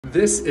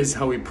This is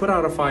how we put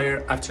out a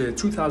fire after the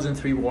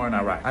 2003 war in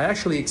Iraq. I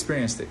actually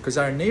experienced it because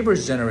our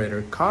neighbor's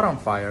generator caught on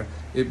fire,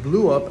 it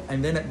blew up,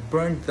 and then it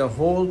burned the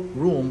whole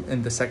room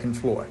in the second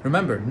floor.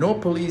 Remember, no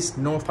police,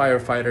 no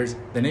firefighters.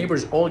 The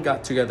neighbors all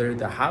got together,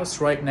 the house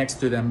right next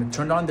to them,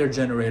 turned on their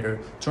generator,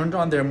 turned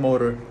on their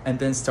motor, and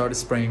then started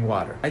spraying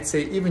water. I'd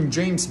say even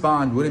James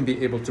Bond wouldn't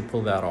be able to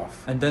pull that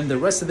off. And then the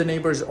rest of the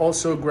neighbors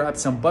also grabbed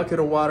some bucket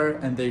of water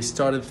and they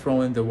started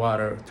throwing the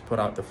water to put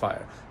out the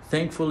fire.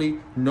 Thankfully,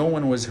 no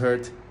one was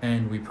hurt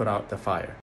and we put out the fire.